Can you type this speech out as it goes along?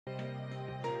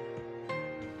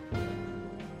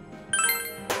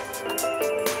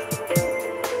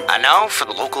And now for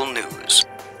the local news.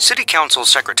 City Council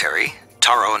Secretary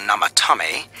Taro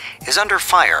Namatame is under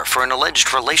fire for an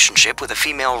alleged relationship with a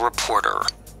female reporter.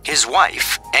 His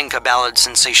wife, Enka ballad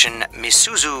sensation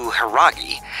Misuzu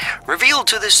Hiragi, revealed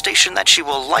to this station that she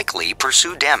will likely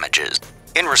pursue damages.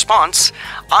 In response,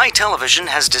 iTelevision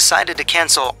has decided to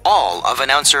cancel all of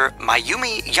announcer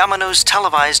Mayumi Yamano's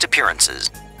televised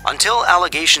appearances. Until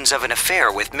allegations of an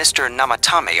affair with Mr.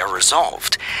 Namatame are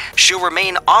resolved, she'll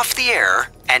remain off the air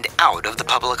and out of the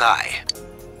public eye.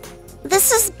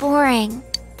 This is boring.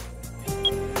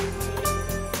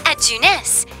 At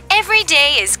Junes, every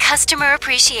day is Customer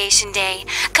Appreciation Day.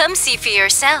 Come see for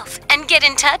yourself and get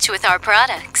in touch with our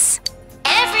products.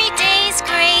 Every day's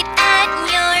great at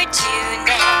your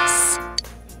Junes.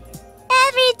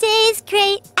 Every day's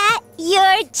great at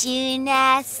your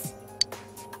Junes.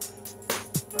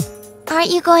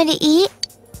 Aren't you going to eat?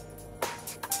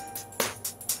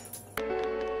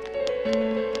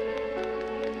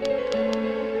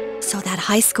 So that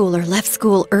high schooler left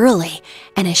school early,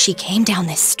 and as she came down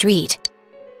this street...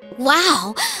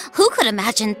 Wow! Who could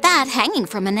imagine that hanging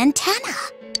from an antenna?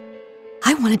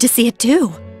 I wanted to see it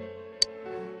too.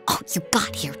 Oh, you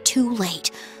got here too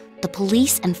late. The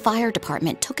police and fire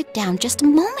department took it down just a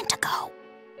moment ago.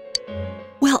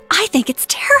 Well, I think it's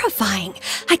terrifying.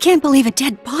 I can't believe a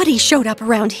dead body showed up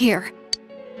around here.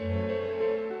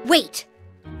 Wait,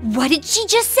 what did she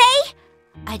just say?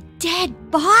 A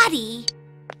dead body?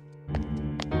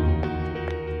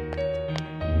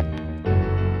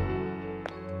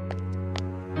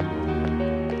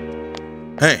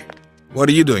 Hey, what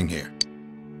are you doing here?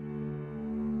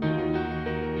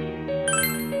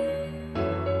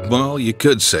 Well, you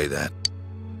could say that.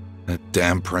 That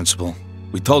damn principal.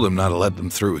 We told him not to let them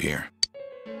through here.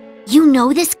 You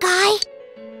know this guy?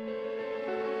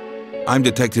 I'm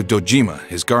Detective Dojima,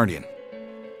 his guardian.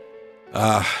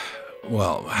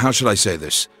 Well, how should I say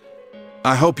this?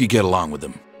 I hope you get along with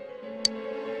him.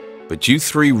 But you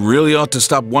three really ought to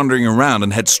stop wandering around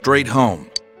and head straight home.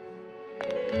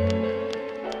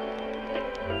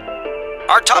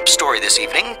 Our top story this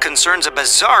evening concerns a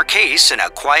bizarre case in a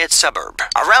quiet suburb.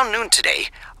 Around noon today,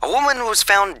 a woman was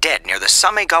found dead near the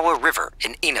Samegawa River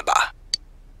in Inaba.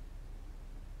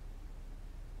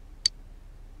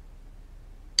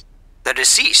 The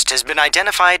deceased has been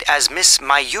identified as Miss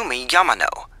Mayumi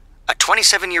Yamano, a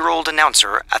 27-year-old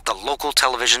announcer at the local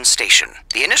television station.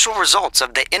 The initial results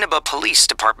of the Inaba Police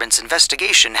Department's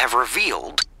investigation have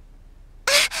revealed...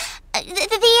 The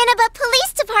Inaba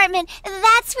Police Department!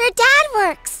 That's where Dad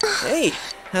works! Hey,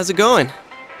 how's it going?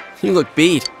 You look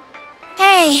beat.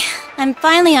 Hey, I'm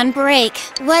finally on break.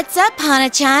 What's up,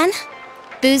 Hana-chan?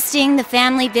 Boosting the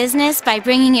family business by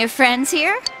bringing your friends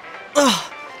here? Oh,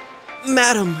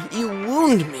 madam, you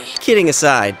wound me. Kidding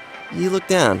aside, you look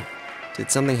down.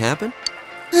 Did something happen?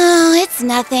 Oh, it's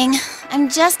nothing. I'm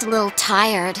just a little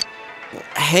tired.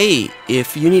 Hey,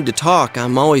 if you need to talk,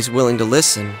 I'm always willing to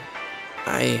listen.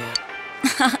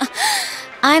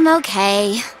 I'm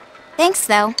okay. Thanks,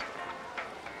 though.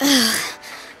 Ugh.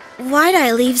 Why'd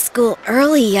I leave school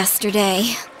early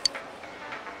yesterday?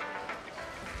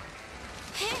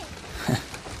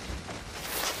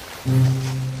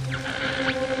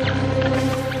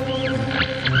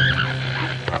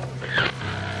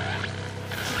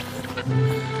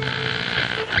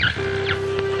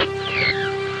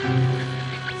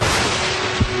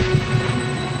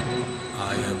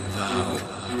 I am thou.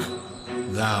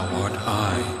 Thou art I.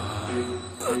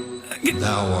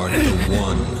 Thou art the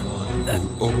one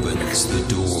who opens the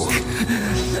door.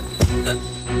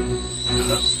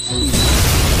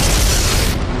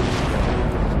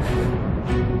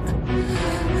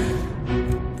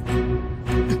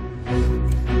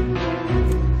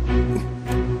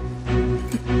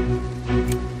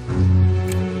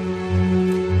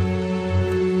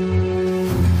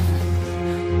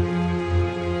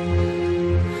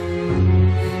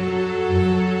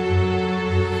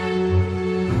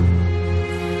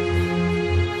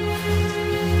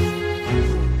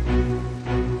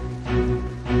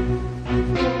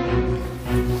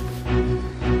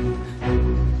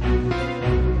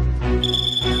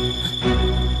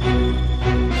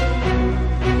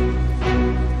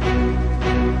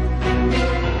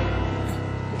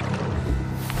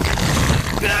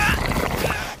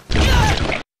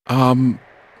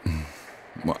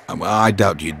 I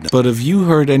doubt you'd know. But have you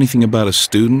heard anything about a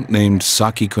student named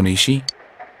Saki Konishi?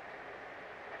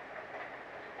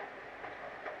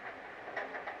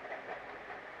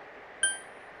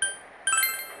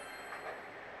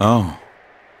 Oh,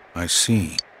 I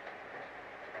see.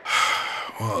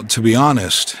 Well, to be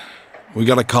honest, we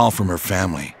got a call from her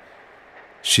family.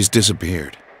 She's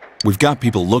disappeared. We've got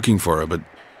people looking for her, but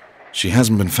She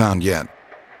hasn't been found yet.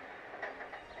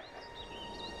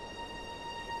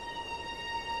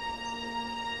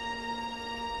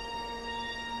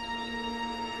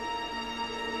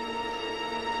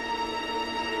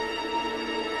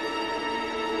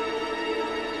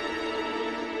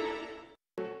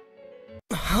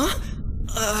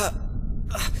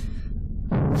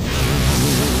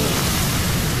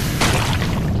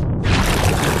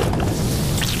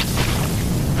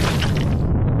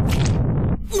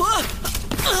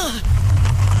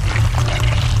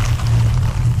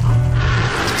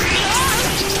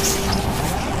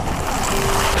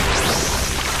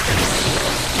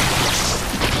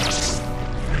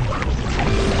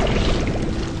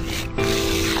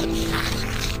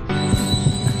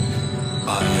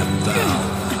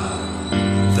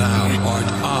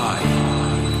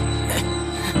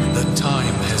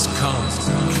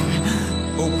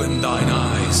 Open thine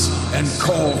eyes and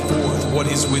call forth what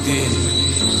is within.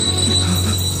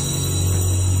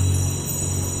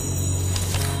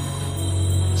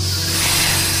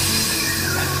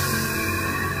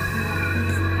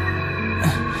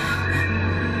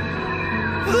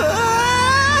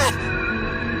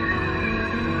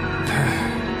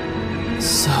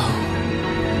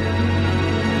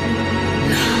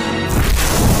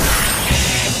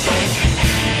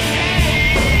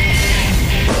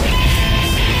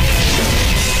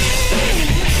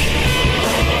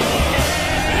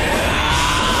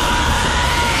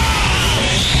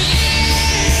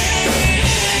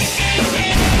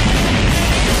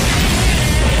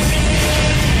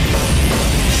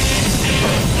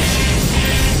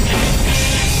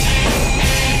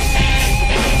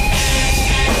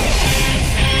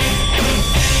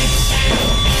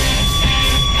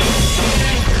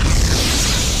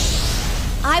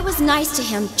 Nice to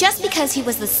him just because he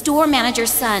was the store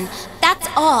manager's son. That's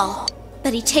all.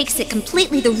 But he takes it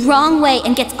completely the wrong way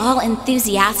and gets all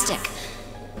enthusiastic.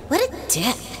 What a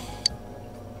dip.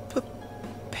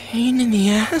 Pain in the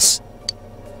ass?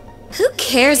 Who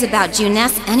cares about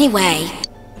Junes anyway?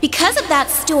 Because of that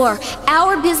store,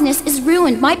 our business is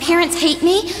ruined. My parents hate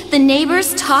me. The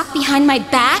neighbors talk behind my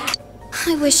back.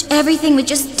 I wish everything would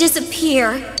just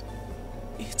disappear.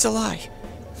 It's a lie.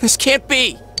 This can't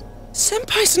be.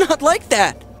 Senpai's not like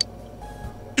that.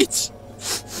 It's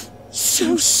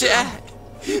so sad.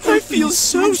 I feel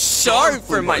so sorry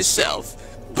for myself.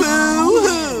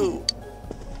 Boo-hoo!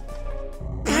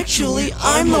 Actually,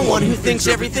 I'm the one who thinks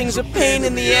everything's a pain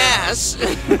in the ass.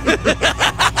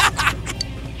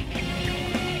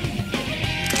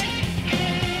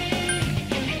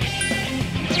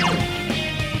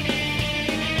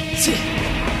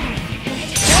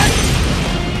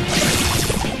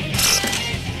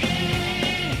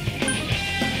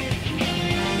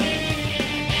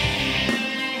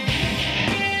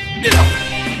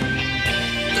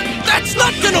 That's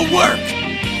not gonna work!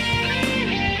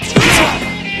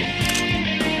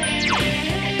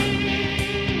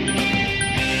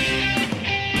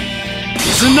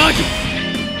 Izanagi!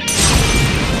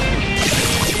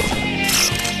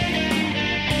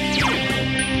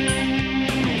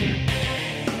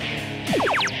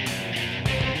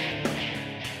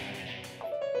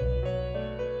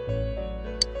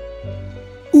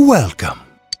 Welcome.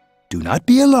 Do not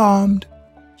be alarmed.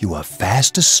 You are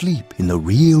fast asleep in the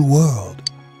real world.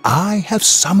 I have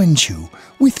summoned you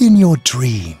within your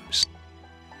dreams.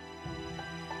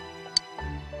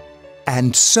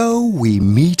 And so we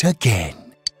meet again.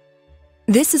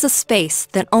 This is a space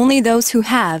that only those who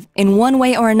have, in one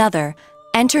way or another,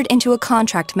 entered into a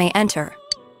contract may enter.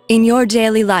 In your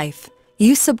daily life,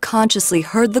 you subconsciously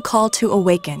heard the call to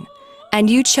awaken, and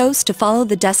you chose to follow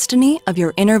the destiny of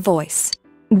your inner voice,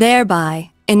 thereby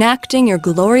enacting your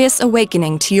glorious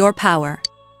awakening to your power.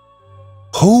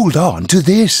 Hold on to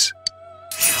this.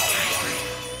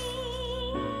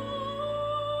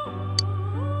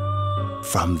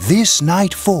 From this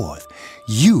night forth,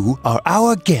 you are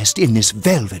our guest in this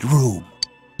velvet room.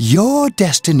 Your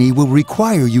destiny will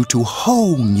require you to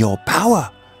hone your power.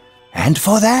 And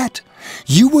for that,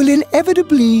 you will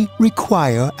inevitably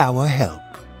require our help.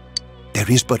 There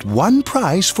is but one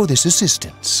price for this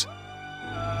assistance.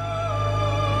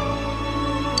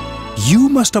 You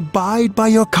must abide by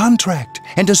your contract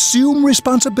and assume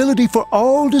responsibility for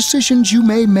all decisions you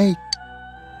may make.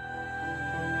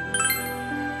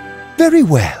 Very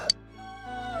well.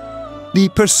 The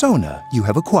persona you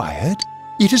have acquired,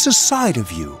 it is a side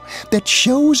of you that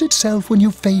shows itself when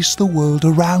you face the world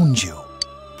around you.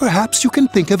 Perhaps you can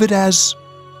think of it as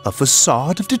a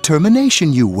facade of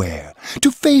determination you wear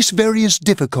to face various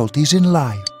difficulties in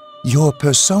life. Your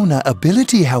persona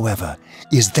ability, however,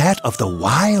 is that of the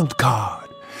wild card.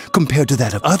 Compared to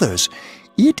that of others,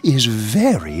 It is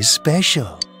very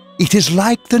special. It is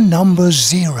like the number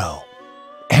 0,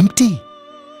 empty,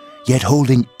 yet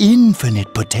holding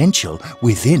infinite potential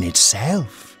within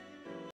itself.